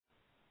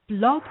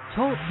Blog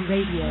Talk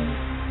Radio.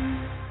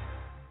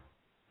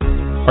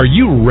 Are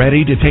you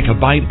ready to take a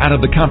bite out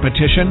of the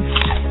competition?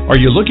 Are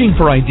you looking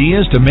for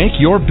ideas to make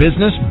your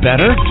business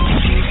better?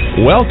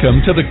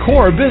 Welcome to the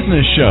Core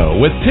Business Show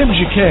with Tim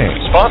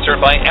Jacquet, sponsored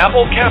by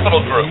Apple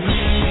Capital Group.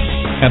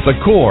 At the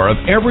core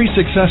of every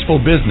successful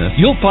business,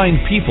 you'll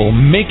find people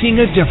making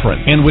a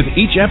difference. And with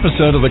each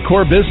episode of the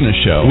Core Business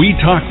Show, we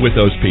talk with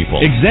those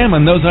people,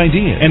 examine those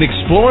ideas, and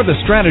explore the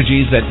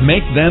strategies that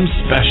make them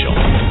special.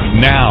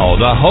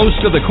 Now, the host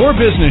of the Core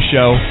Business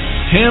Show,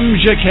 Tim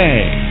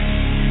Jacquet.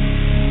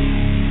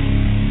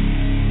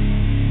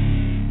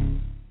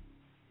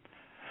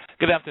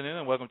 Good afternoon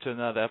and welcome to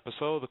another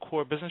episode of the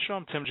Core Business Show.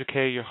 I'm Tim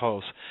Jacquet, your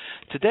host.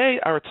 Today,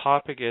 our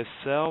topic is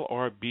Sell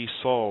or Be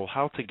Sold,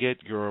 how to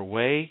get your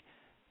way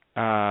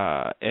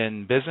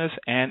in business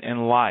and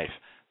in life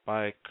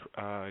by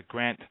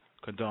Grant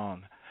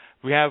Cardone.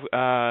 We have,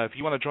 if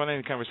you want to join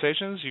any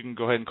conversations, you can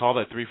go ahead and call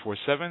at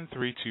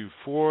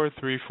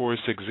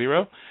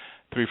 347-324-3460,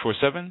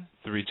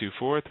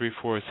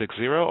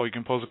 347-324-3460, or you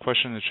can pose a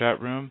question in the chat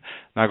room,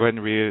 and I'll go ahead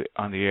and read it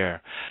on the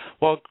air.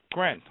 Well,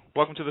 Grant,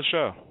 welcome to the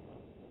show.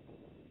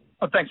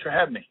 Oh, thanks for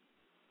having me.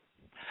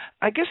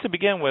 I guess to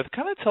begin with,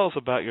 kind of tell us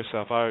about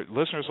yourself. Our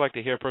listeners like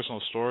to hear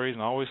personal stories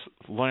and always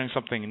learning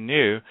something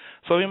new.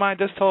 So you might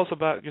just tell us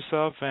about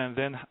yourself and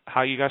then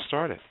how you got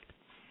started.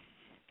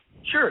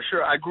 Sure.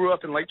 I grew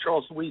up in Lake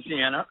Charles,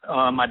 Louisiana.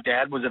 My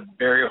dad was a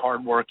very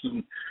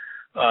hardworking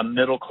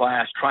middle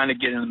class, trying to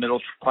get in the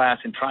middle class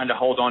and trying to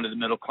hold on to the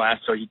middle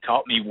class. So he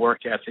taught me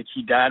work ethic.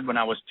 He died when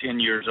I was 10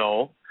 years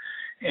old.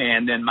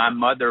 And then my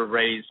mother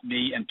raised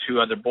me and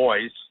two other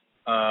boys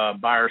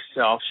by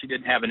herself. She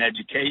didn't have an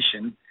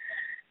education.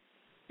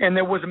 And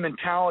there was a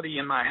mentality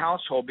in my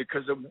household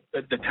because of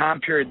the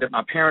time period that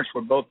my parents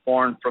were both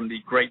born from the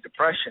Great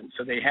Depression.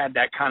 So they had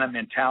that kind of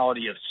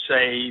mentality of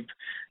save,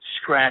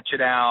 scratch it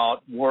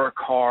out, work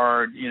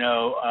hard,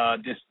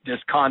 this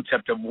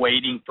concept of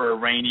waiting for a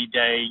rainy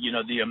day,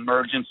 the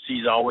emergency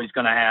is always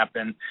going to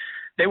happen.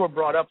 They were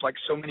brought up like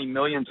so many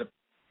millions of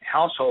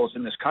households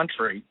in this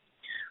country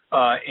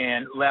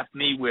and left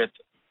me with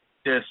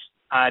this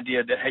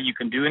idea that, hey, you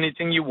can do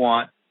anything you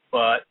want,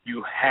 but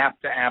you have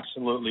to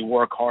absolutely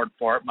work hard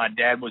for it. My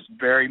dad was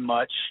very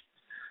much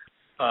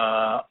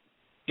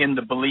in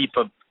the belief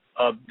of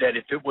that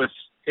if it was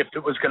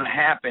going to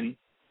happen,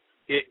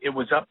 it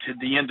was up to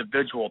the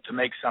individual to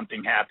make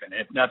something happen.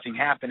 If nothing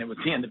happened, it was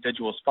the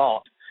individual's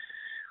fault.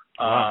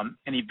 Wow.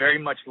 And he very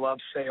much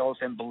loved sales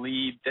and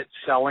believed that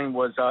selling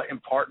was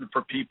important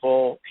for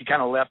people. He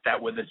kind of left that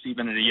with us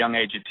even at a young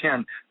age of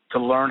 10. To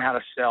learn how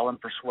to sell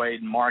and persuade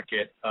and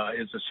market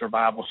is a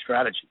survival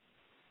strategy.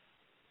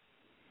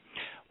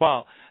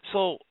 Wow.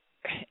 So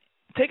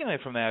taking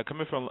it from that,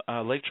 coming from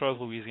Lake Charles,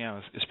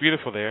 Louisiana, it's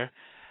beautiful there.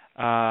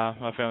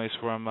 My family's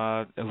from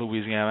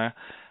Louisiana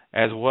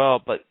as well.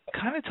 But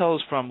kind of tell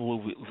us from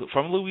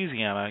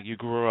Louisiana, you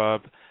grew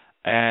up,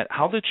 and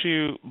how did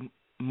you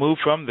move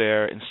from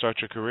there and start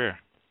your career?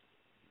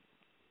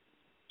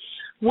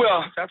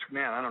 Well, I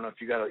don't know if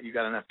you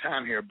got enough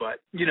time here, but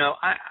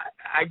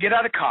I get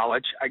out of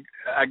college.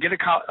 I get a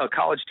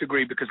college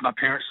degree because my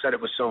parents said it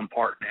was so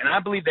important, and I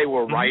believe they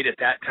were right at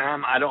that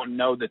time. I don't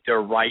know that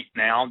they're right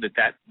now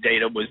that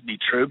data would be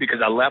true because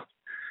I left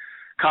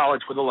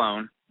college with a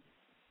loan.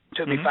 It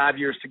took me 5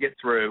 years to get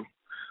through.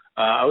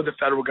 I owe the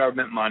federal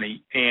government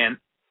money, and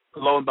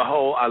lo and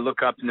behold, I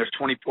look up and there's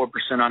 24%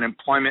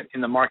 unemployment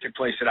in the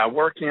marketplace that I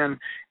work in,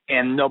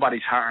 and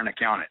nobody's hiring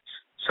accountants.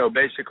 So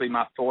basically,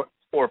 my 4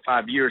 or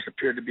 5 years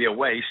appeared to be a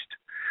waste.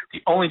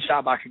 The only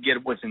job I could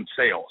get was in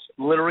sales.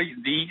 Literally,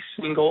 the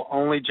single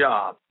only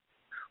job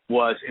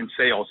was in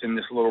sales in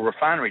this little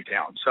refinery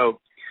town.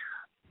 So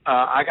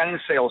I got in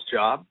a sales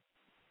job,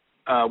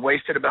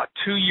 wasted about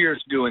 2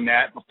 years doing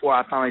that before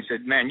I finally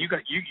said, man, you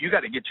got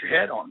to get your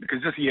head on,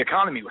 because the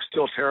economy was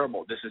still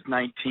terrible. This is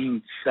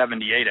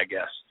 1978, I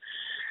guess.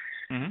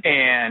 Mm-hmm.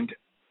 And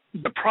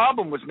the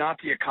problem was not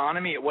the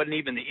economy. It wasn't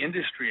even the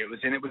industry it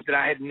was in. It was that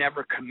I had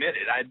never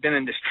committed. I had been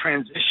in this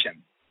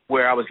transition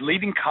where I was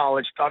leaving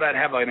college, thought I'd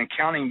have an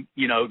accounting,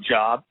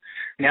 job.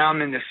 Now I'm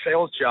in this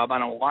sales job I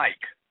don't like.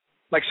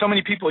 Like so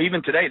many people,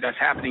 even today, that's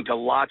happening to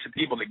lots of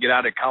people that get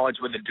out of college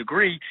with a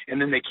degree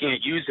and then they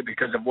can't use it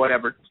because of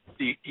whatever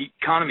the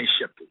economy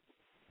shifted.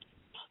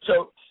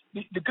 So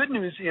the good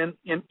news in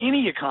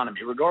any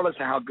economy, regardless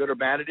of how good or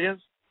bad it is,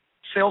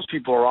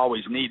 salespeople are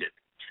always needed.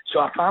 So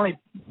I finally,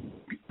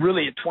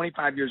 really at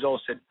 25 years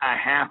old, said, I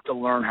have to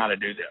learn how to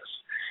do this.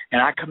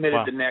 And I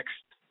committed the next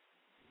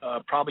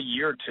probably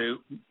year or two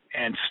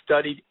and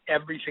studied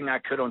everything I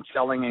could on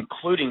selling,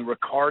 including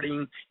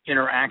recording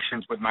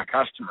interactions with my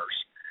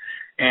customers.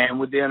 And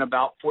within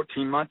about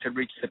 14 months, I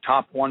reached the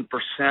top 1%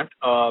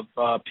 of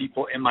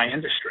people in my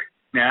industry.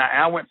 Now,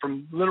 I went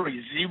from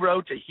literally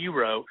zero to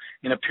hero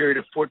in a period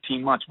of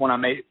 14 months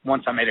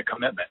once I made a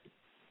commitment.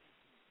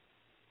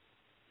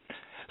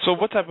 So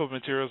what type of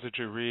materials did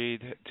you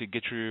read to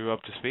get you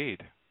up to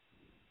speed?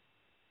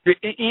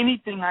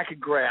 Anything I could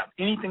grab,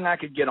 anything I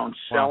could get on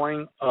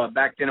selling.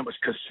 Back then it was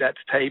cassette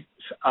tapes.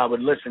 I would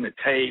listen to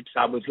tapes.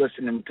 I was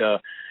listening to,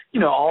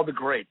 all the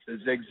greats, the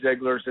Zig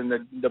Ziglars and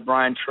the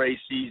Brian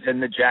Tracys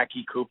and the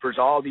Jackie Coopers,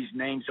 all these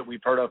names that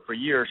we've heard of for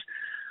years,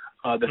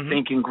 the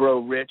Think and Grow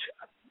Rich.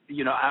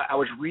 I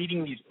was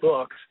reading these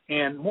books,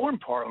 and more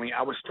importantly,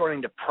 I was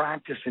starting to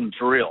practice and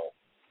drill,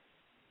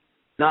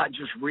 not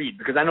just read,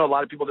 because I know a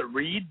lot of people that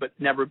read but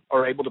never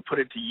are able to put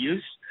it to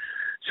use.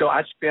 So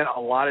I spent a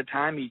lot of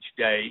time each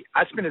day.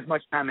 I spent as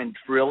much time in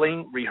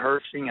drilling,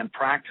 rehearsing, and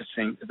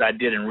practicing as I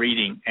did in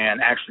reading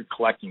and actually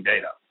collecting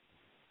data.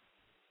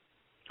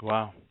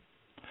 Wow.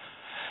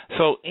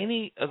 So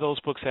any of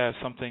those books have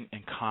something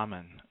in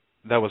common?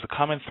 That was a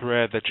common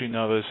thread that you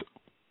noticed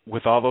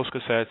with all those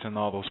cassettes and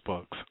all those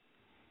books?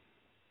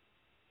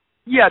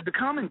 Yeah, the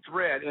common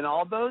thread in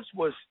all those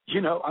was,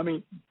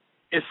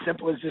 as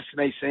simple as this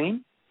may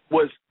seem,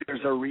 was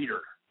there's a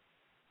reader.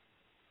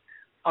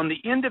 On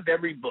the end of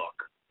every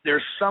book,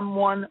 there's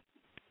someone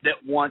that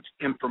wants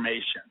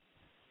information.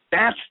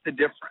 That's the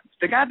difference.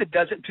 The guy that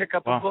doesn't pick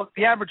up a book,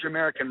 the average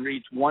American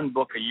reads one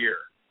book a year.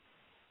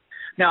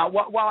 Now,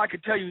 while I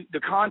could tell you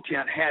the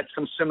content had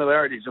some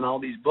similarities in all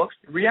these books,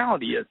 the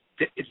reality is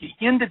that at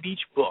the end of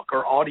each book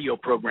or audio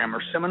program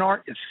or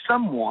seminar is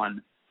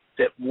someone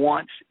that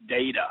wants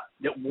data,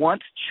 that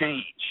wants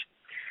change.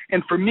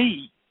 And for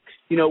me,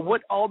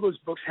 what all those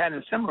books had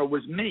in similar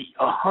was me,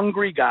 a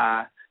hungry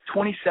guy,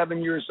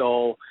 27 years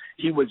old.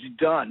 He was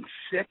done,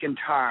 sick and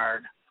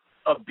tired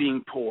of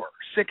being poor,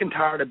 sick and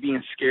tired of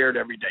being scared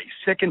every day,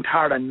 sick and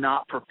tired of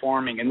not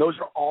performing. And those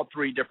are all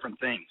three different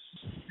things.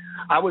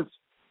 I was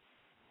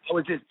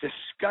as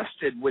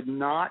disgusted with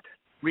not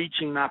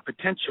reaching my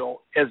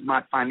potential as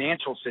my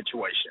financial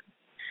situation.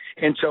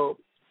 And so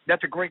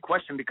that's a great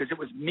question, because it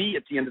was me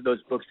at the end of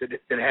those books that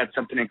had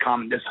something in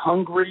common. This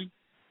hungry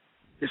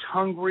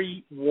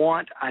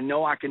want, I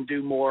know I can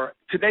do more.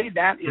 Today,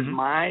 that is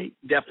my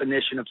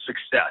definition of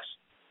success.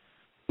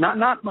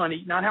 Not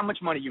money, not how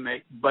much money you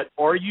make, but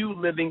are you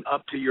living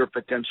up to your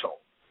potential?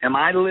 Am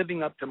I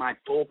living up to my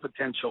full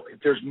potential? If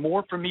there's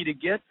more for me to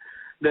get,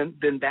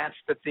 then that's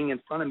the thing in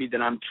front of me that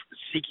I'm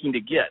seeking to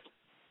get.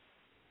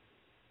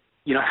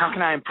 How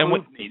can I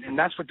improve me? And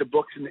that's what the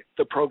books and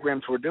the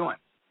programs were doing.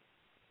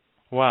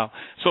 Wow.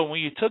 So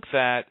when you took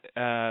that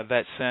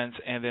sense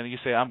and then you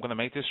say, I'm going to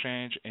make this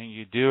change, and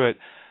you do it,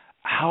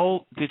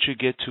 how did you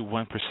get to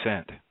 1%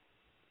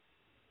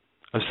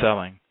 of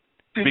selling?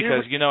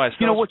 Because,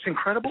 what's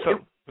incredible?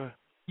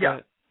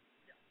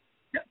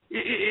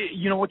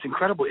 What's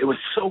incredible? It was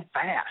so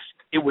fast.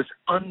 It was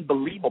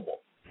unbelievable.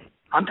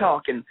 I'm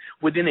talking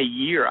within a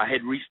year, I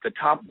had reached the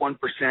top 1%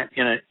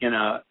 in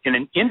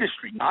an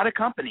industry, not a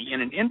company,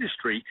 in an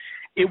industry.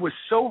 It was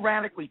so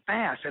radically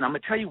fast, and I'm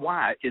going to tell you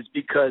why. Is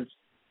because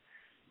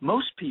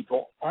most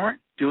people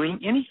aren't doing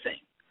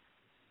anything.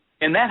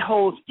 And that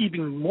holds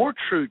even more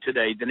true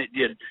today than it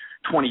did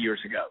 20 years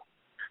ago.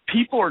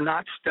 People are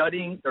not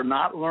studying. They're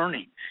not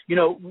learning.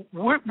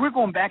 We're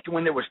going back to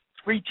when there was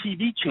 3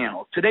 TV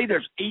channels. Today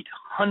there's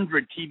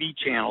 800 TV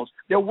channels.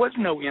 There was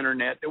no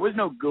internet. There was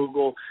no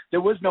Google.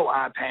 There was no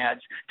iPads.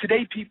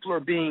 Today people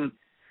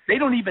they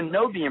don't even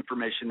know the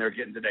information they're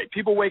getting today.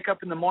 People wake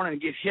up in the morning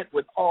and get hit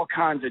with all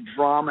kinds of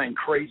drama and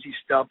crazy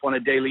stuff on a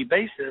daily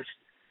basis.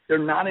 They're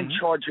not in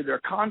charge of their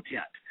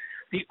content.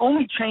 The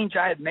only change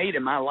I had made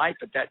in my life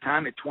at that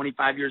time at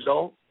 25 years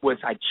old was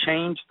I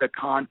changed the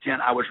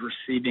content I was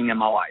receiving in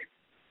my life.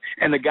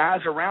 And the guys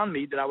around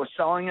me that I was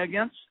selling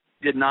against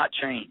did not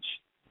change.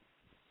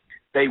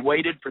 They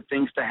waited for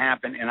things to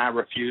happen, and I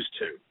refused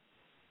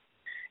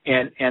to.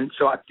 And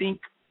so I think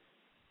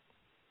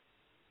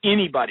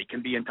anybody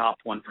can be in top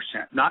 1%.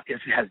 It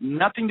has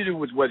nothing to do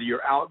with whether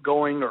you're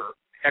outgoing or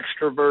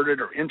extroverted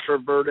or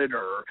introverted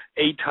or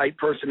A-type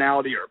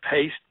personality or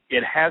paced.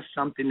 It has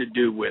something to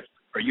do with,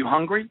 are you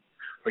hungry?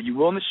 Are you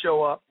willing to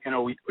show up? And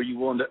are you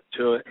willing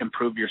to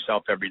improve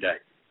yourself every day?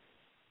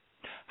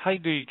 How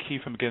do you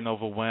keep from getting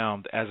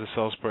overwhelmed as a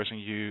salesperson?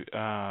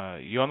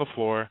 You're on the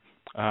floor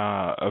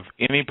of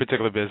any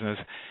particular business,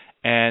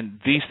 and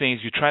these things,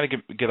 you try to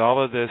get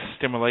all of this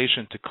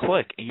stimulation to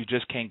click, and you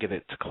just can't get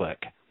it to click.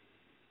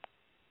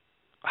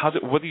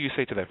 What do you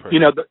say to that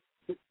person?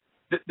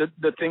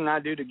 The thing I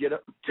do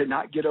to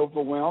not get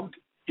overwhelmed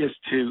is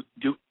to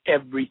do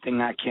everything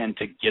I can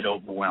to get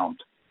overwhelmed.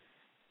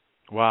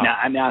 Wow.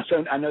 Now,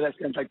 so I know that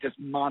sounds like this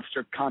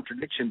monster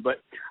contradiction, but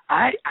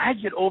I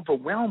get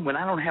overwhelmed when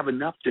I don't have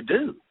enough to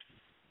do.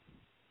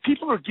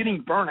 People are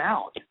getting burnt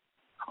out.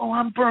 Oh,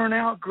 I'm burnt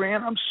out,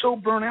 Grant. I'm so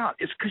burnt out.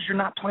 It's because you're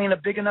not playing a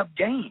big enough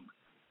game.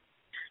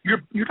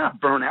 You're not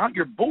burnt out.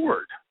 You're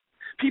bored.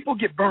 People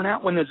get burnt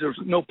out when there's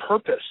no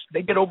purpose.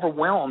 They get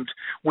overwhelmed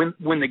when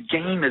the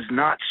game is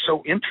not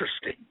so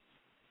interesting,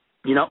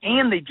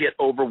 and they get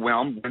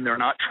overwhelmed when they're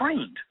not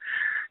trained.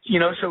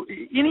 So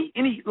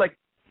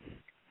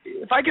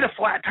if I get a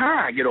flat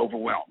tire, I get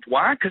overwhelmed.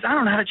 Why? Because I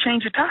don't know how to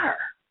change a tire,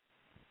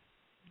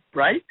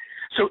 right?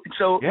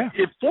 So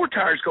if 4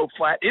 tires go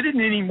flat, it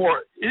isn't any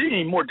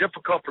more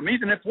difficult for me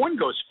than if one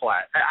goes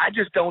flat. I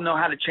just don't know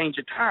how to change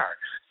a tire.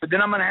 But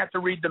then I'm going to have to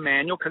read the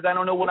manual because I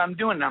don't know what I'm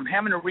doing. And I'm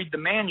having to read the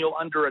manual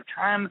under a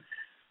time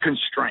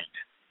constraint.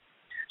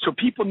 So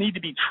people need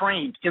to be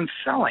trained in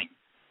selling.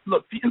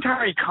 Look, the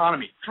entire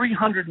economy,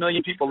 300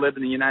 million people live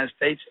in the United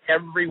States.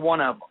 Every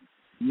one of them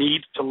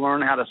needs to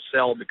learn how to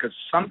sell because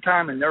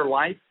sometime in their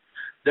life,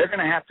 they're going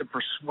to have to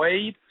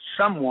persuade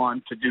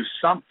someone to do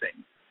something,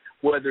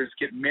 whether it's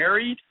get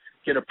married,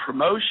 get a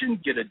promotion,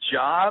 get a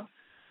job.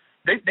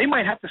 They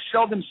might have to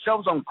sell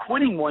themselves on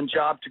quitting one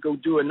job to go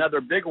do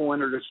another bigger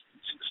one or to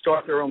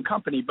start their own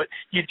company. But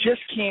you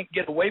just can't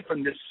get away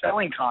from this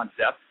selling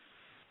concept.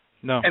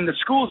 No. And the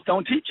schools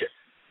don't teach it.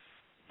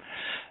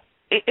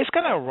 It's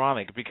kind of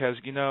ironic because,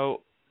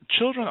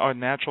 children are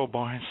natural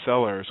born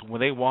sellers.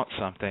 When they want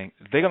something,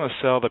 they're going to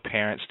sell the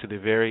parents to the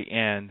very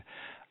end.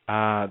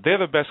 They're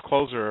the best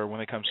closer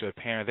when it comes to a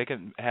parent. They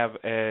can have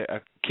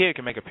a kid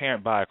can make a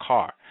parent buy a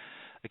car.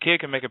 A kid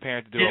can make a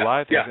parent do a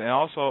lot of things, and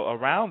also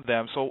around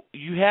them. So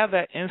you have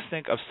that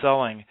instinct of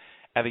selling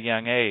at a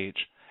young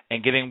age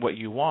and getting what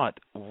you want.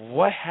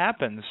 What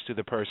happens to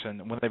the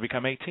person when they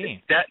become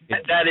 18?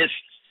 That is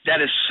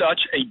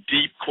such a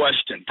deep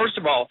question. First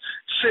of all,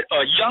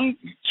 young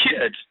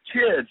kids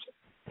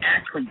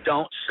actually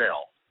don't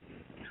sell.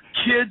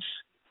 Kids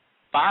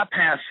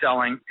bypass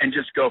selling and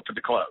just go for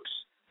the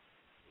close.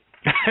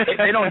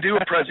 They don't do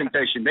a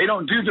presentation. They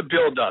don't do the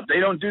build-up. They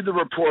don't do the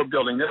rapport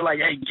building. They're like,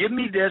 hey, give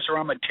me this or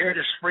I'm going to tear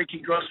this freaky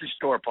grocery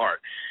store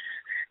apart.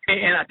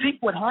 And I think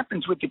what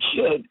happens with the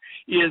kid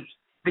is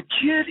the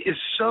kid is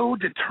so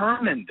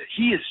determined.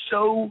 He is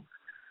so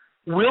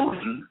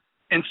willing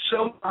and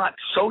so not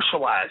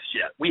socialized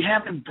yet. We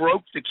haven't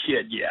broke the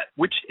kid yet,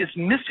 which is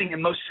missing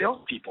in most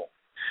salespeople.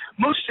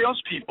 Most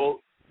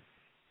salespeople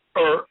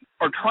are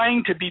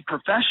trying to be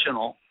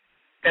professional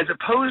as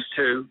opposed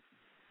to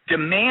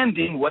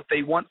demanding what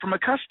they want from a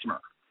customer.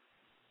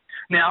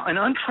 Now, an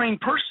untrained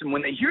person,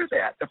 when they hear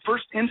that, the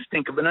first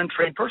instinct of an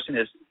untrained person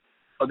is,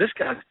 oh, this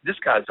guy's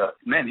a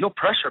man, he'll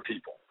pressure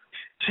people.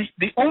 See,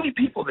 the only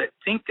people that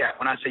think that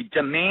when I say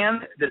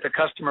demand that the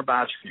customer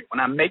buys from you,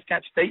 when I make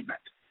that statement,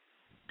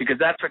 because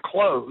that's a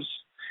close,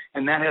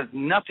 and that has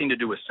nothing to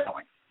do with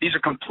selling. These are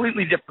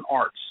completely different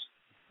arts.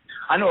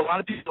 I know a lot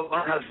of people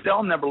learn how to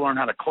sell, never learn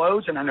how to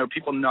close, and I know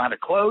people know how to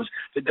close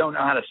that don't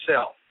know how to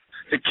sell.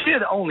 The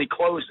kid only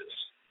closes.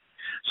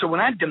 So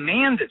when I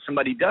demand that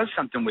somebody does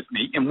something with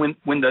me, and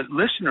when the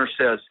listener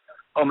says,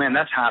 oh, man,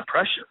 that's high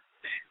pressure,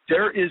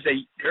 there is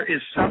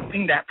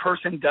something that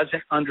person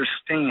doesn't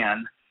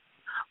understand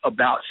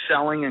about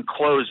selling and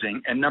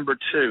closing. And number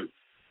two,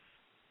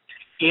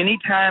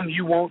 anytime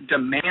you won't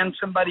demand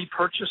somebody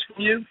purchase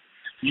from you,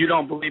 you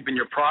don't believe in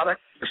your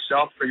product,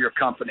 yourself, or your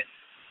company.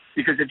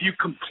 Because if you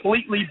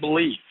completely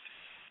believe,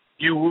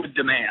 you would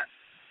demand.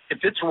 If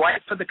it's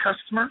right for the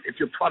customer, if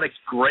your product's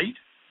great,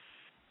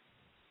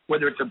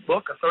 whether it's a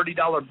book, a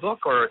 $30 book,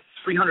 or a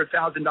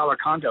 $300,000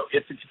 condo,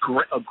 if it's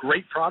a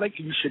great product,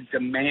 you should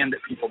demand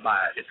that people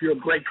buy it. If you're a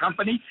great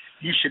company,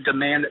 you should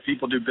demand that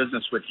people do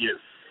business with you.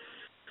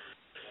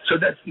 So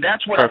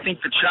that's what I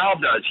think the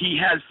child does. He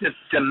has this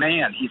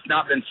demand. He's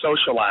not been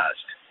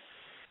socialized.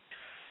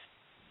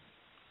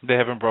 They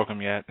haven't broken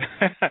him yet.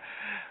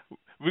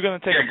 We're going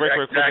to take a break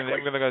real quick, and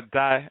then we're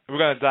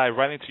going to dive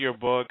right into your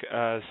book,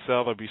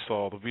 Sell or Be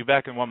Sold. We'll be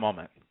back in one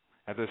moment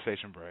after the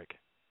station break.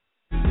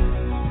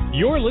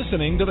 You're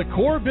listening to The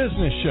Core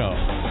Business Show,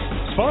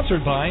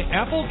 sponsored by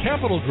Apple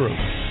Capital Group.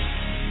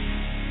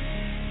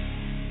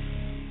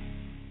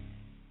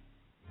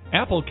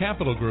 Apple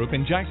Capital Group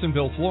in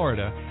Jacksonville,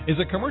 Florida, is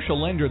a commercial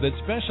lender that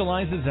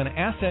specializes in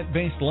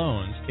asset-based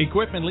loans,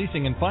 equipment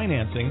leasing and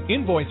financing,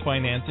 invoice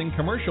financing,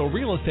 commercial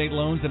real estate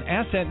loans, and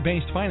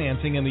asset-based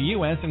financing in the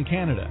U.S. and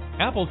Canada.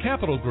 Apple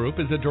Capital Group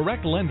is a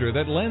direct lender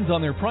that lends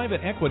on their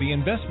private equity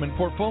investment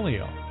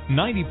portfolio.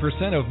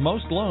 90% of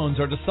most loans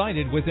are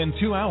decided within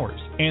 2 hours,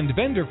 and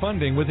vendor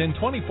funding within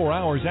 24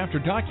 hours after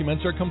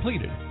documents are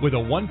completed with a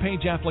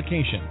one-page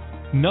application.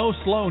 No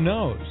slow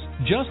no's,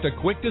 just a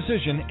quick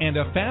decision and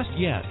a fast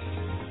yes.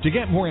 To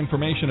get more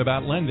information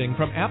about lending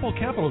from Apple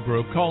Capital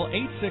Group, call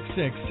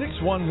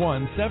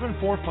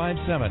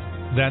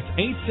 866-611-7457. That's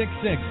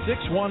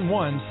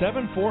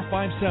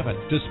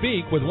 866-611-7457 to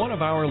speak with one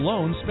of our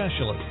loan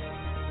specialists.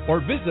 Or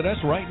visit us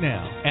right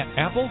now at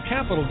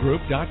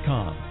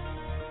applecapitalgroup.com.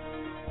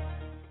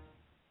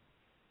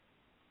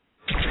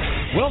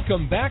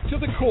 Welcome back to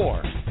The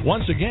Core.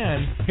 Once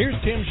again,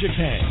 here's Tim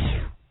Jacquet.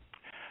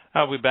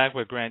 We're back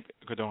with Grant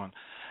Cardone.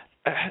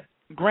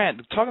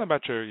 Grant, talking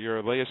about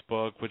your latest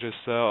book, which is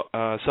Sell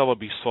or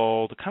Be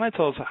Sold, kind of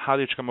tell us how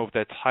did you come up with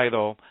that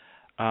title,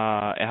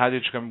 and how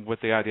did you come up with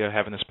the idea of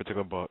having this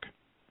particular book?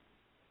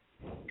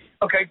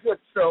 Okay, good.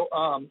 So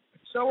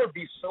Sell or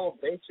Be Sold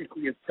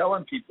basically is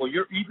telling people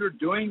you're either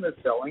doing the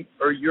selling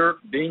or you're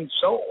being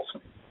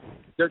sold.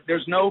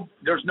 There's no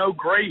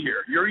gray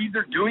here. You're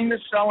either doing the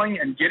selling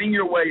and getting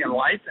your way in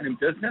life and in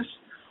business,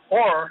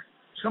 or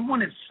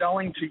someone is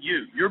selling to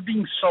you. You're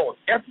being sold.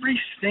 Every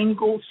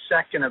single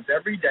second of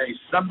every day,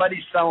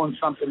 somebody's selling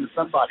something to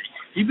somebody.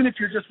 Even if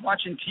you're just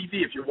watching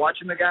TV, if you're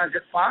watching the guys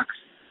at Fox,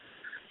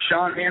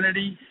 Sean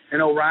Hannity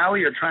and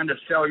O'Reilly are trying to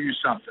sell you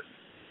something.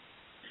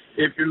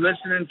 If you're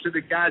listening to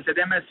the guys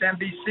at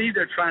MSNBC,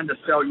 they're trying to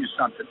sell you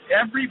something.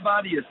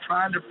 Everybody is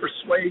trying to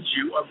persuade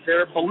you of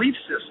their belief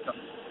system.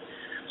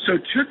 So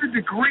to the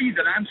degree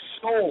that I'm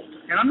sold,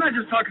 and I'm not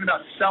just talking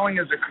about selling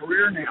as a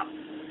career now,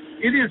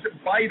 it is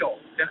vital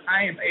that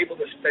I am able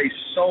to stay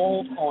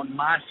sold on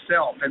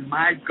myself and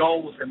my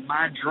goals and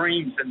my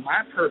dreams and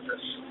my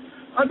purpose.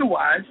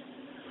 Otherwise,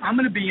 I'm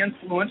going to be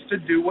influenced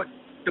to do what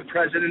the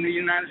President of the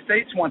United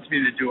States wants me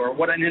to do or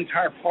what an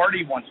entire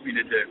party wants me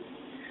to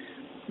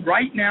do.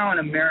 Right now in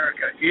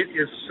America, it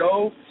is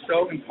so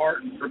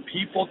important for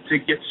people to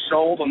get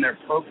sold on their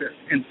purpose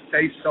and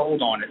stay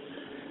sold on it.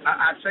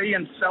 I say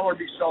in Sell or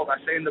Be Sold, I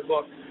say in the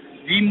book,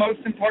 the most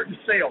important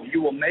sale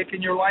you will make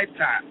in your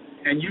lifetime,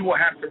 and you will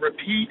have to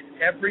repeat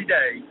every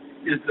day,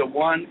 is the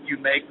one you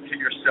make to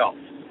yourself.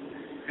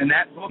 And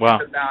that book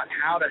is about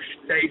how to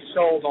stay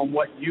sold on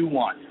what you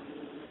want.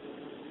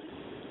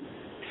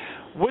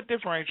 What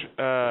differs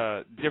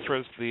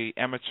the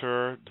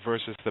amateur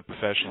versus the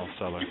professional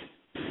seller?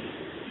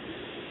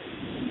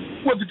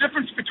 Well, the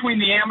difference between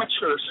the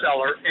amateur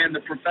seller and the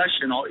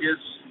professional is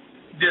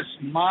this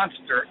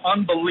monster,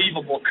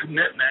 unbelievable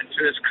commitment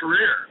to his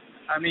career.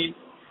 I mean,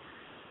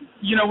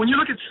 you know, when you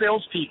look at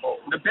salespeople,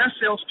 the best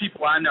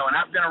salespeople I know, and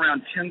I've been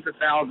around tens of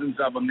thousands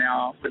of them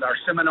now with our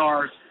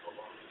seminars,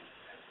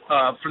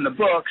 from the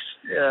books,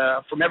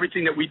 from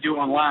everything that we do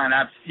online,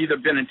 I've either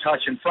been in touch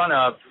in front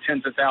of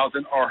tens of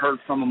thousands or heard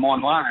from them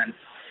online.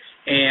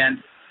 And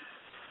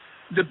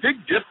the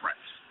big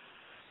difference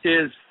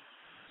is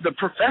the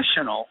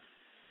professional,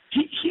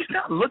 he's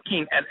not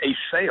looking at a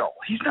sale.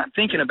 He's not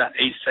thinking about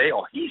a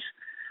sale.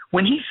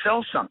 When he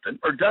sells something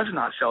or does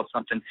not sell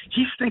something,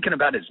 he's thinking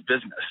about his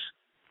business.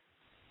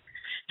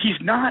 He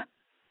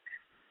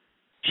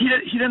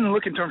doesn't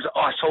look in terms of,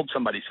 I sold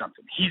somebody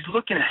something. He's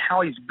looking at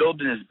how he's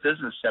building his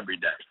business every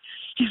day.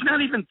 He's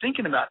not even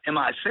thinking about, am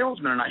I a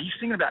salesman or not? He's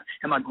thinking about,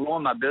 am I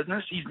growing my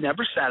business? He's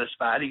never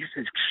satisfied. He's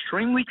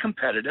extremely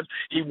competitive.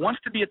 He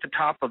wants to be at the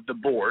top of the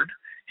board.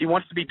 He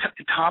wants to be at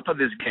the top of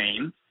his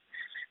game.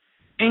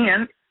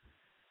 And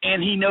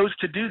he knows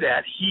to do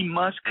that, he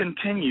must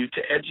continue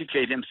to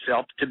educate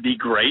himself to be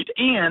great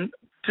and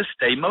to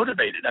stay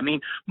motivated. I mean,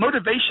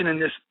 motivation in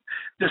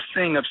this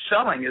thing of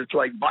selling is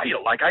like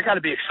vital. Like, I got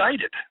to be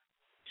excited.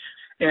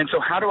 And so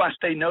how do I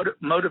stay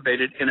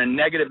motivated in a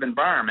negative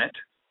environment?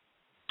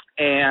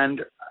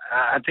 And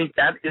I think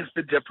that is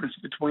the difference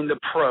between the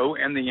pro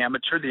and the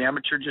amateur. The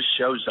amateur just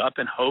shows up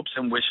and hopes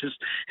and wishes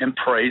and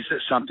prays that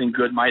something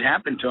good might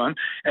happen to him.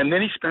 And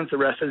then he spends the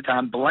rest of the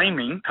time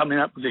blaming, coming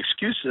up with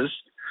excuses,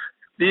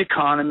 the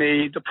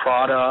economy, the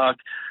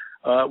product,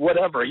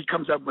 whatever. He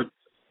comes up with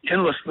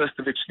endless list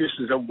of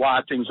excuses of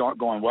why things aren't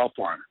going well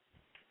for him.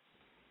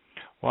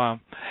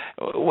 Wow.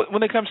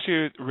 When it comes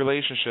to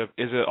relationship,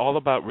 is it all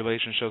about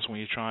relationships when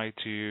you try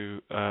to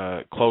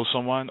close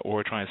someone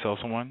or try and sell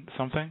someone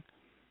something?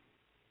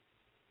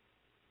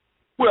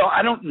 Well,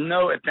 I don't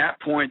know at that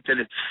point that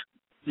it's,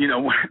 you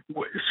know,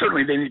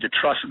 certainly they need to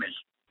trust me.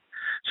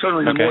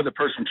 Certainly the more the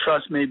person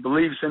trusts me,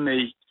 believes in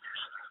me.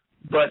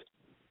 But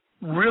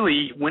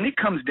really, when it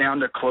comes down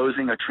to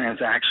closing a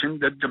transaction,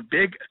 the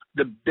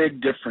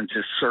big difference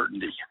is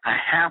certainty. I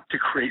have to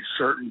create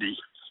certainty.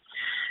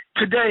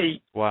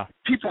 Today,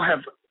 people have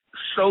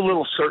so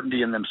little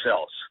certainty in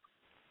themselves.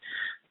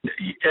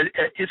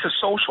 It's a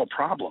social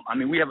problem. I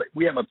mean, we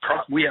have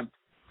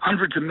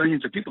hundreds of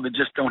millions of people that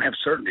just don't have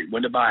certainty.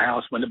 When to buy a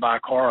house, when to buy a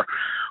car,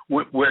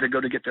 where to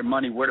go to get their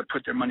money, where to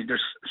put their money.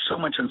 There's so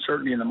much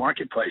uncertainty in the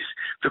marketplace.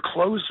 The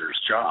closer's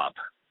job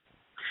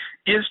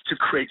is to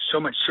create so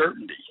much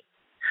certainty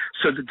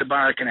so that the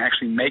buyer can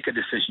actually make a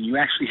decision. You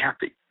actually have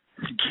to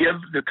give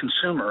the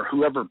consumer,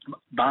 whoever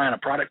buying a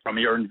product from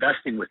you or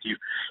investing with you,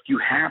 you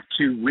have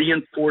to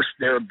reinforce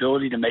their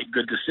ability to make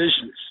good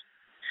decisions.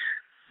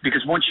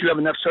 Because once you have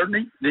enough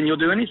certainty, then you'll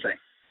do anything.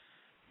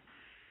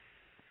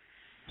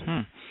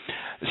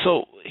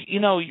 So, you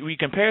know, we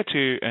compare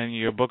to, in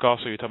your book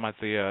also, you're talking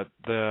about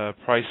the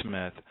price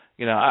myth.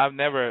 You know, I've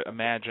never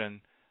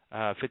imagined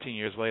 15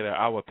 years later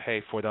I would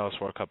pay $4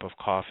 for a cup of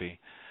coffee.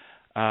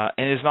 And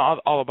it's not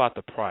all about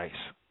the price.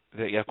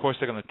 Of course,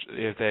 they're going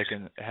to, if they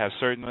can have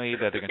certainty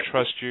that they can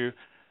trust you.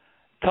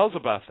 Tell us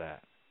about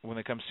that when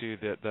it comes to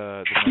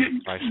the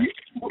pricing.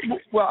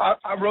 Well,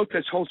 I wrote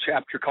this whole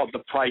chapter called The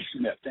Price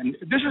Myth, and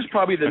this is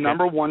probably the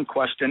number one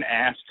question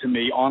asked to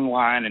me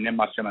online and in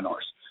my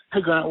seminars.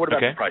 Hey, Grant, what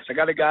about the price? I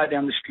got a guy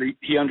down the street,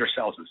 he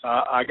undersells us.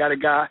 I got a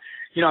guy,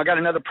 I got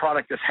another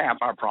product that's half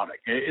our product.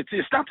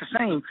 It's not the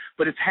same,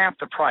 but it's half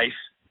the price,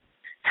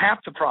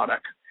 half the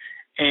product.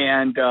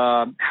 And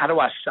how do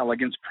I sell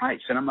against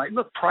price? And I'm like,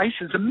 look, price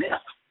is a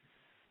myth.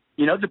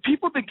 The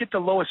people that get the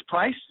lowest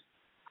price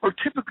are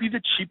typically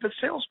the cheapest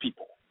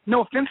salespeople.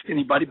 No offense to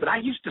anybody, but I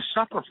used to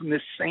suffer from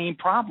this same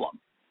problem.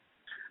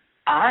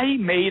 I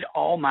made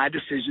all my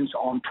decisions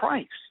on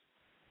price.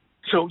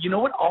 So you know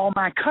what? All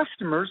my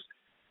customers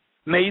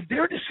made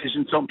their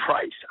decisions on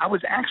price. I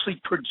was actually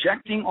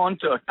projecting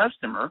onto a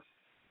customer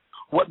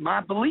what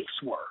my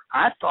beliefs were.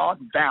 I thought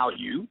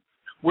value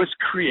was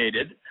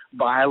created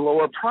by a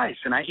lower price,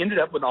 and I ended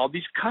up with all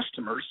these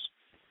customers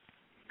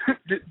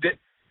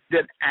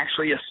that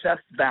actually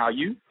assessed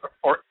value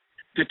or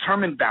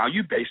determined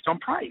value based on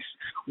price.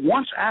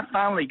 Once I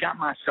finally got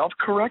myself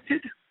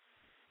corrected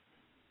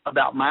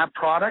about my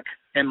product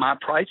and my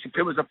price, if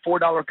it was a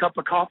 $4 cup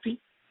of coffee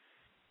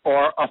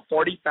or a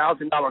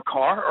 $40,000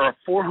 car or a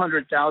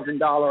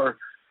 $400,000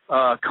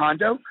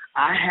 condo,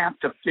 I have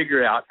to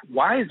figure out,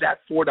 why is that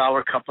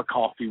 $4 cup of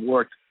coffee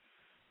worth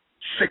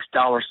 $6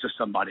 to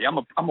somebody? I'm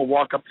gonna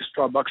walk up to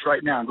Starbucks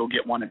right now and go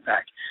get one. In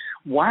fact,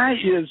 why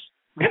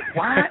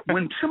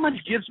when somebody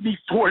gives me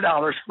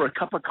 $4 for a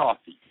cup of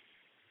coffee,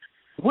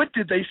 what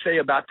did they say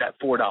about that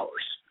 $4?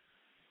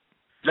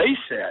 They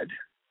said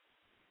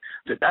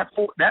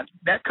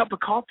that cup of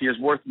coffee is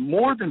worth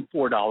more than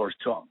 $4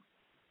 to them,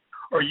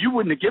 or you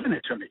wouldn't have given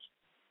it to me.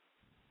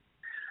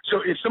 So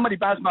if somebody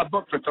buys my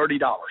book for $30,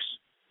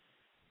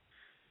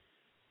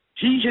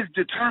 he has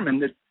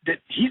determined that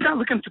he's not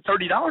looking for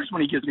 $30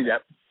 when he gives me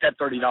that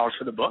 $30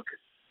 for the book.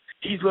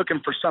 He's looking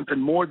for something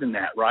more than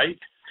that, right?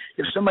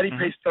 If somebody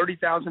pays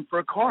 $30,000 for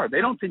a car, they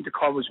don't think the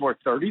car was worth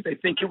 $30. They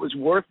think it was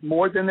worth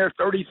more than their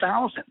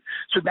 $30,000.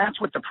 So that's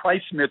what the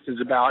price myth is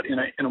about in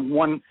a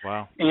one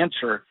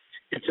answer.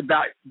 It's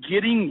about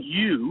getting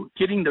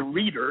the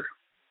reader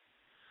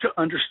to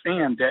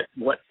understand that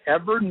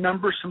whatever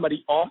number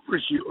somebody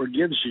offers you or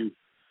gives you,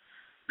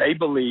 they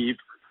believe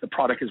the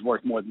product is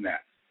worth more than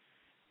that.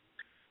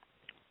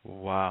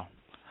 Wow.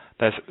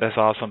 That's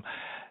awesome.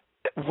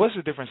 What's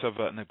the difference of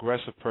an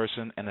aggressive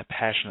person and a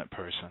passionate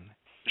person?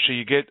 Should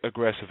you get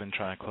aggressive in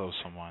trying to close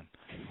someone,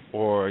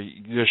 or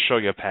you just show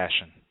your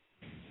passion?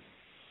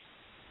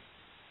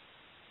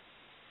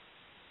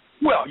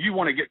 Well, you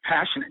want to get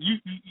passionate.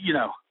 You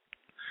know,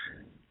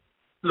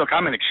 look,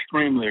 I'm an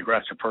extremely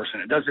aggressive person.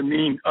 It doesn't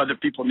mean other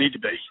people need to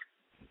be.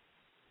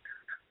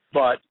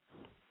 But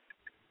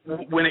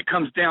when it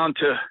comes down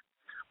to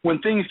when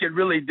things get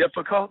really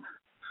difficult,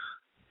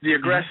 the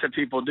aggressive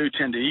people do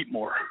tend to eat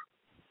more.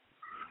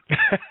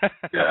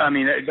 I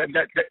mean,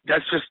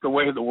 that's just the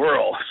way of the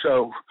world.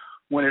 So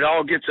when it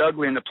all gets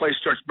ugly and the place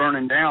starts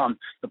burning down,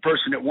 the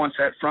person that wants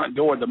that front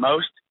door the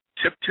most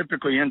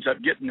typically ends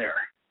up getting there.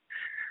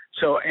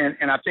 So,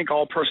 and I think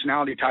all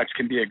personality types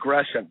can be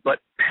aggressive, but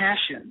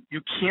passion,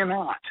 you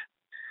cannot.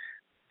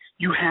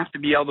 You have to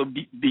be able to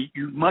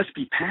you must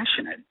be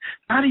passionate,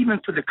 not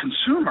even for the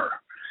consumer.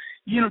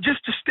 You know,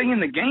 just to stay in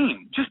the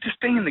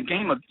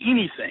game of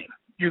anything,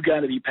 you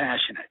got to be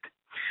passionate.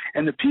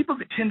 And the people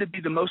that tend to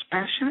be the most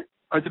passionate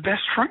are the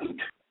best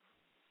trained.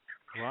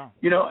 Wow.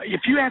 You know,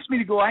 if you ask me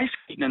to go ice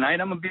skating tonight,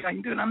 I'm going to be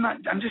like, dude,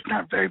 I'm just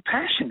not very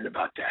passionate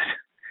about that.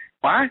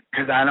 Why?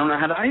 Because I don't know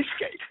how to ice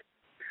skate.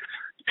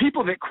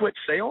 People that quit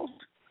sales,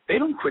 they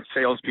don't quit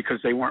sales because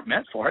they weren't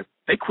meant for it.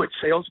 They quit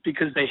sales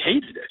because they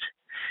hated it.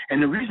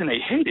 And the reason they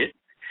hate it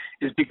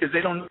is because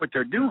they don't know what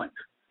they're doing.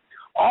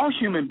 All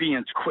human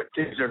beings quit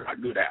things they're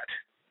not good at.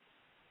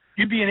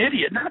 You'd be an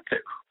idiot not to.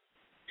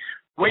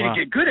 The way to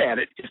get good at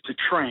it is to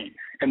train,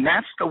 and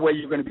that's the way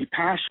you're going to be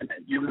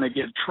passionate. You're going to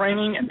get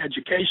training and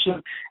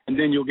education, and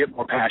then you'll get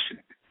more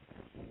passionate.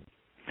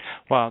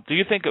 Well, do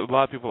you think a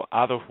lot of people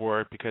are out of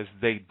work because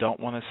they don't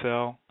want to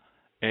sell?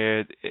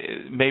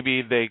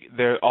 Maybe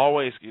they're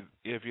always,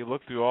 if you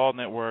look through all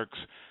networks,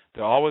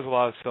 there are always a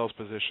lot of sales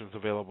positions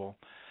available.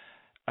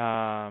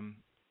 Are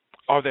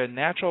there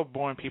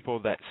natural-born people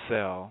that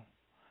sell,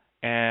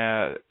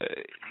 and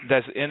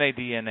that's in their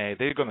DNA?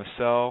 They're going to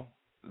sell.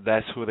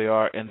 That's who they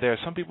are, and there are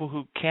some people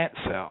who can't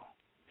sell.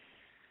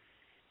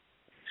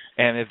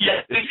 And it's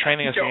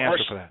training is the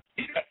answer for that.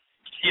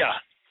 Yeah.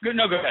 Good.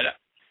 No, go ahead.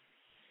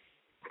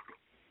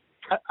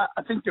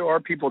 I think there are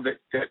people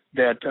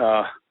that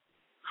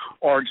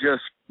are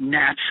just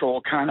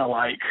natural, kind of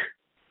like,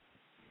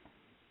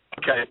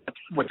 okay, that's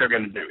what they're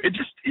going to do.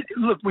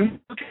 Look, when you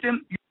look at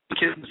them, you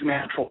think it was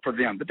natural for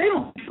them, but they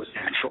don't think it was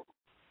natural.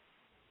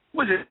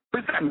 Was it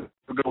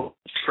go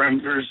to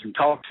strangers and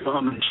talk to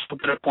them and look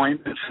at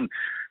appointments and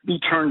be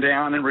turned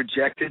down and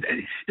rejected?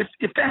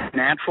 If that's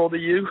natural to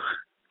you,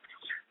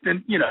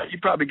 then, you know, you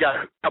probably got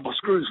a couple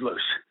screws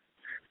loose.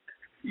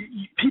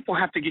 People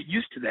have to get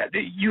used to that.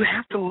 You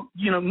have to,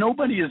 you know,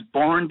 nobody is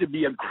born to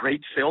be a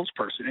great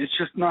salesperson. It's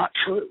just not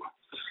true.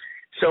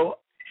 So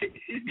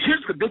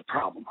here's the big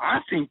problem. I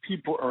think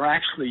people are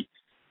actually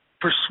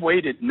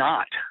persuaded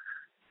not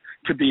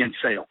to be in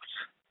sales.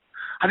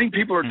 I think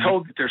people are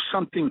told that there's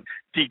something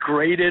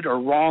degraded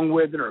or wrong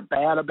with it or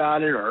bad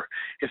about it or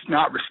it's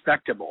not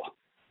respectable.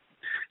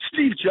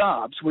 Steve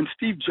Jobs, when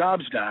Steve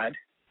Jobs died,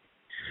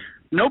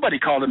 nobody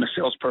called him a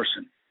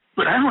salesperson.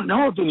 But I don't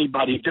know of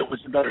anybody that was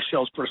a better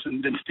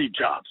salesperson than Steve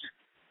Jobs.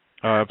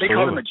 They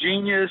called him a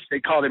genius. They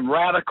called him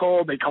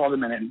radical. They called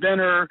him an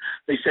inventor.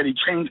 They said he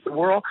changed the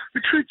world.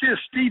 The truth is,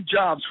 Steve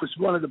Jobs was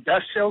one of the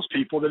best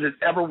salespeople that has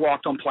ever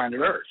walked on planet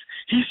Earth.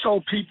 He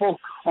sold people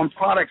on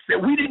products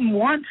that we didn't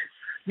want,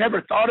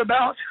 never thought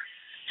about.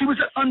 He was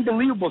an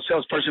unbelievable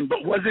salesperson,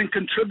 but wasn't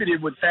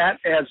contributed with that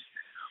as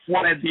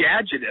one of the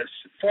adjectives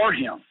for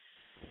him.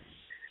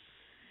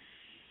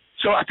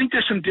 So I think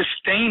there's some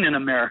disdain in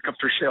America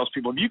for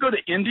salespeople. If you go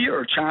to India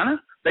or China,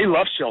 they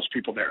love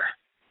salespeople there.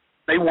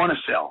 They want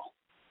to sell.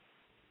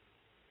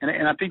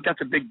 And I think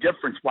that's a big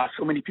difference why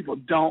so many people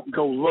don't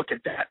go look at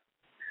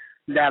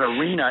that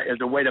arena as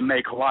a way to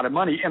make a lot of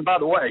money. And by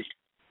the way,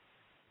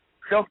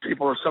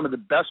 salespeople are some of the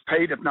best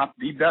paid, if not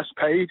the best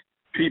paid,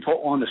 people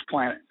on this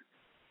planet.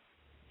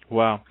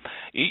 Wow.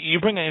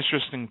 You bring an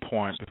interesting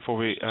point before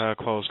we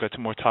close. Got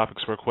two more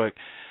topics real quick.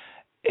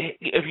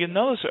 If you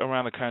notice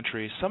around the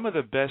country, some of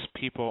the best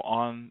people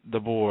on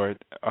the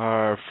board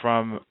are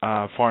from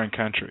foreign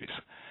countries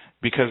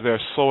because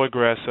they're so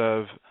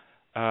aggressive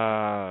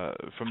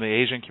from the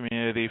Asian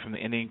community, from the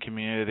Indian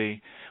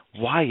community.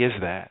 Why is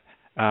that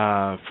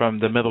from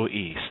the Middle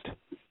East?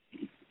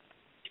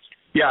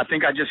 Yeah, I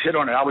think I just hit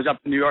on it. I was up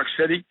in New York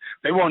City.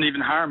 They won't even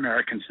hire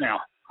Americans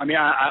now. I mean,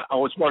 I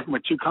was working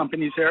with two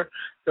companies there.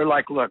 They're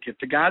like, look, if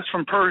the guy's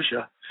from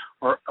Persia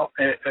or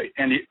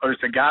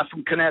it's a guy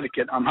from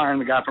Connecticut, I'm hiring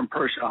the guy from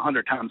Persia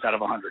 100 times out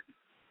of 100.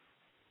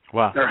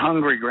 Wow. They're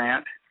hungry,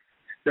 Grant.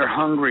 They're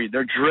hungry.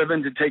 They're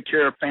driven to take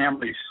care of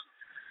families.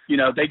 You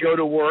know, they go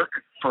to work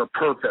for a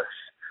purpose.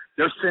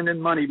 They're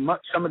sending money.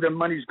 Some of their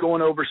money's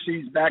going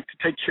overseas back to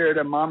take care of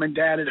their mom and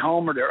dad at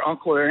home or their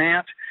uncle or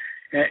aunt,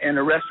 and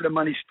the rest of the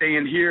money's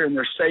staying here, and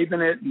they're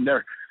saving it, and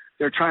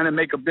they're trying to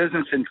make a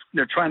business, and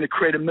they're trying to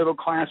create a middle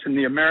class in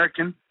the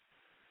American.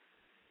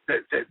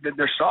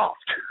 They're soft.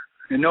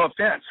 And no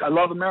offense, I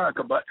love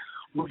America, but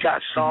we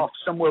got soft.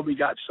 Somewhere we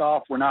got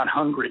soft. We're not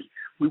hungry.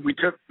 We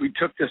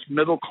took this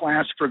middle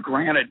class for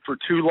granted for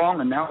too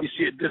long, and now we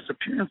see it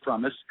disappearing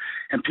from us,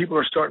 and people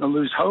are starting to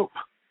lose hope.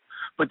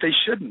 But they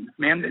shouldn't,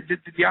 man.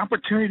 The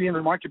opportunity in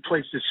the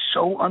marketplace is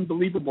so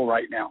unbelievable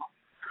right now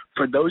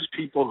for those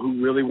people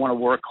who really want to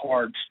work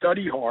hard,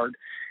 study hard,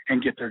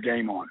 and get their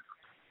game on.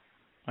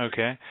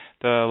 Okay.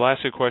 The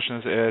last two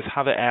questions is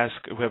how to ask.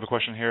 We have a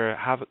question here.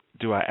 How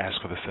do I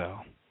ask for the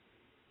sale?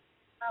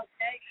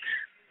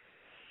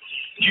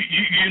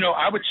 You know,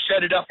 I would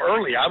set it up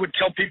early. I would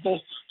tell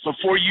people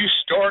before you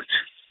start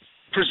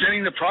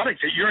presenting the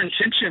product that your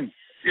intention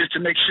is to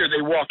make sure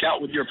they walk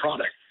out with your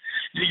product.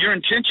 Your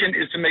intention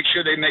is to make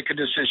sure they make a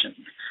decision.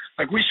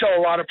 Like we sell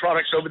a lot of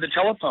products over the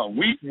telephone.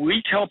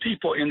 We tell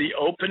people in the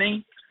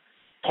opening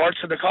parts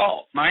of the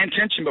call, my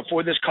intention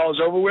before this call is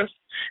over with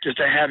is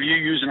to have you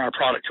using our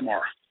product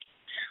tomorrow.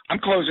 I'm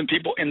closing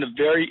people in the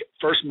very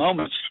first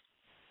moments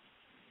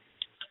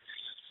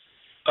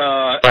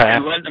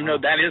and letting them know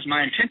that is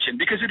my intention,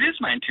 because it is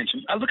my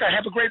intention. Look, I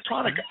have a great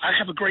product. I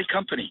have a great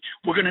company.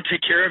 We're going to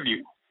take care of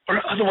you.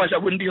 Or otherwise, I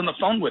wouldn't be on the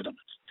phone with them.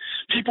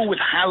 People with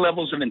high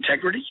levels of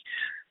integrity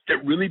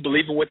that really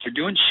believe in what they're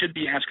doing should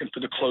be asking for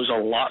the close a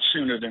lot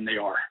sooner than they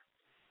are.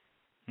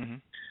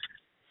 Mm-hmm.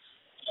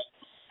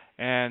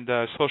 And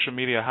social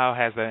media, how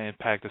has that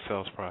impacted the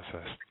sales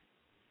process?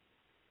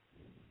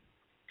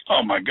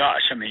 Oh, my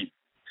gosh. I mean,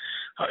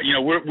 you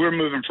know, we're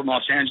moving from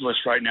Los Angeles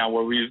right now,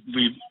 where we've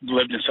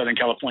lived in Southern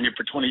California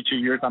for 22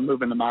 years. I'm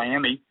moving to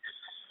Miami.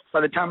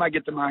 By the time I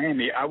get to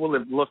Miami, I will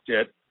have looked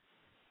at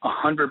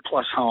 100+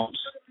 homes.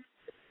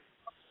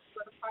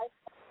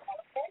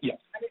 Yeah.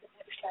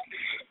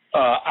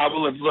 I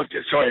will have looked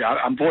at. Sorry,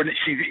 I'm bored.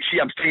 See,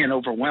 I'm staying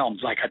overwhelmed.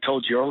 Like I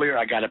told you earlier,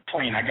 I got a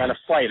plane, I got a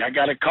flight, I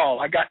got a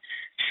call.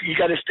 You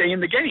got to stay in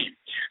the game.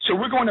 So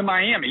we're going to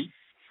Miami,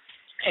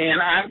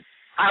 and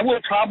I will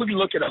probably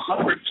look at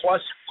 100+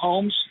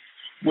 homes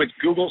with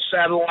Google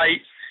Satellite,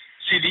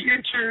 see the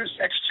interiors,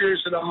 exteriors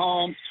of the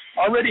home,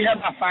 already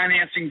have my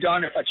financing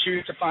done if I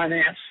choose to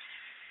finance.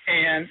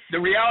 And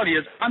the reality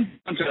is I'm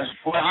down to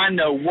what I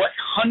know what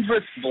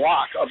 100th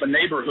block of a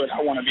neighborhood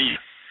I want to be in.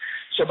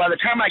 So by the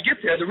time I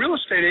get there, the real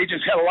estate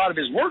agent's had a lot of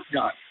his work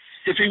done.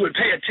 If he would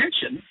pay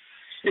attention,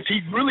 if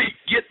he'd really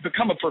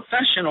become a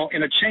professional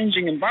in a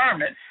changing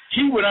environment,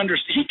 he would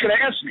understand. He could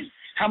ask me,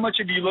 how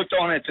much have you looked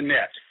on at the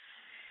net?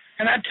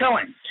 And I'd tell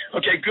him,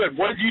 okay, good.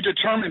 What have you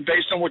determined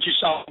based on what you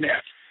saw on the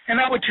net?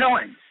 And I would tell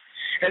him.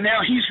 And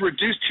now he's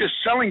reduced his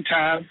selling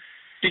time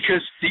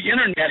because the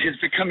internet has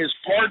become his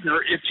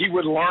partner if he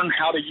would learn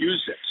how to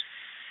use it.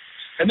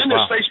 And then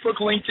there's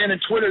Facebook, LinkedIn,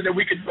 and Twitter that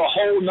we could do a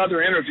whole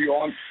nother interview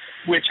on,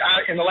 which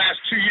in the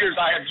last 2 years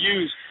I have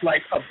used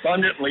like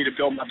abundantly to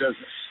build my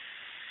business.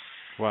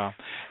 Wow.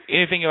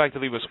 Anything you'd like to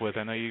leave us with?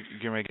 I know you're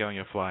getting ready to get on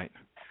your flight.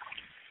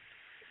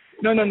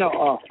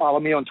 No. Follow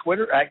me on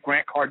Twitter at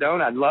Grant Cardone.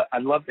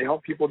 I'd love to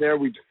help people there.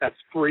 That's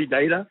free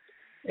data,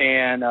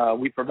 and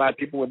we provide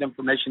people with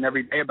information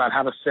every day about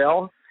how to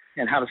sell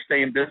and how to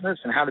stay in business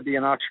and how to be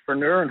an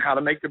entrepreneur and how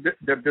to make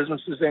their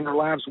businesses and their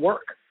lives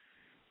work.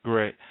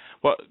 Great.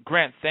 Well,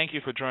 Grant, thank you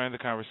for joining the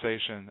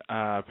conversation.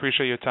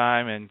 Appreciate your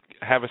time, and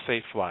have a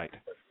safe flight.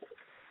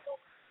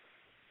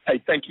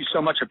 Hey, thank you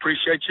so much.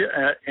 Appreciate you,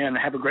 and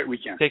have a great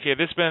weekend. Take care.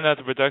 This has been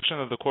the production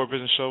of the Core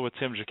Business Show with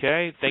Tim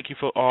Jacquet. Thank you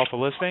all for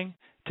listening.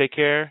 Take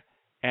care,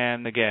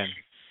 and again,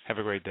 have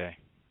a great day.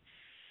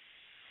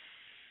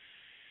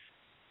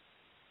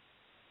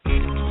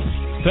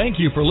 Thank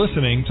you for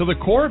listening to the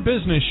Core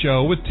Business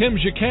Show with Tim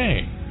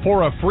Jacquet.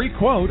 For a free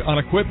quote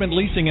on equipment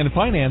leasing and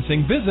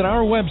financing, visit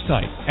our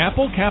website,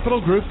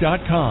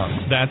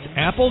 applecapitalgroup.com. That's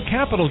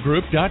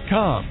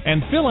applecapitalgroup.com.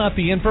 And fill out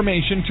the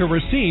information to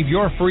receive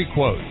your free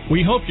quote.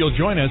 We hope you'll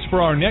join us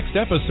for our next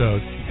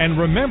episode. And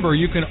remember,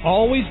 you can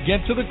always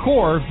get to the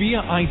core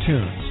via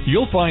iTunes.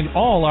 You'll find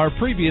all our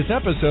previous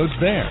episodes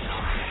there.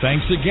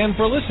 Thanks again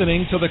for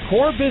listening to the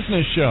Core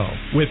Business Show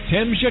with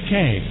Tim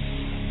Jacquet.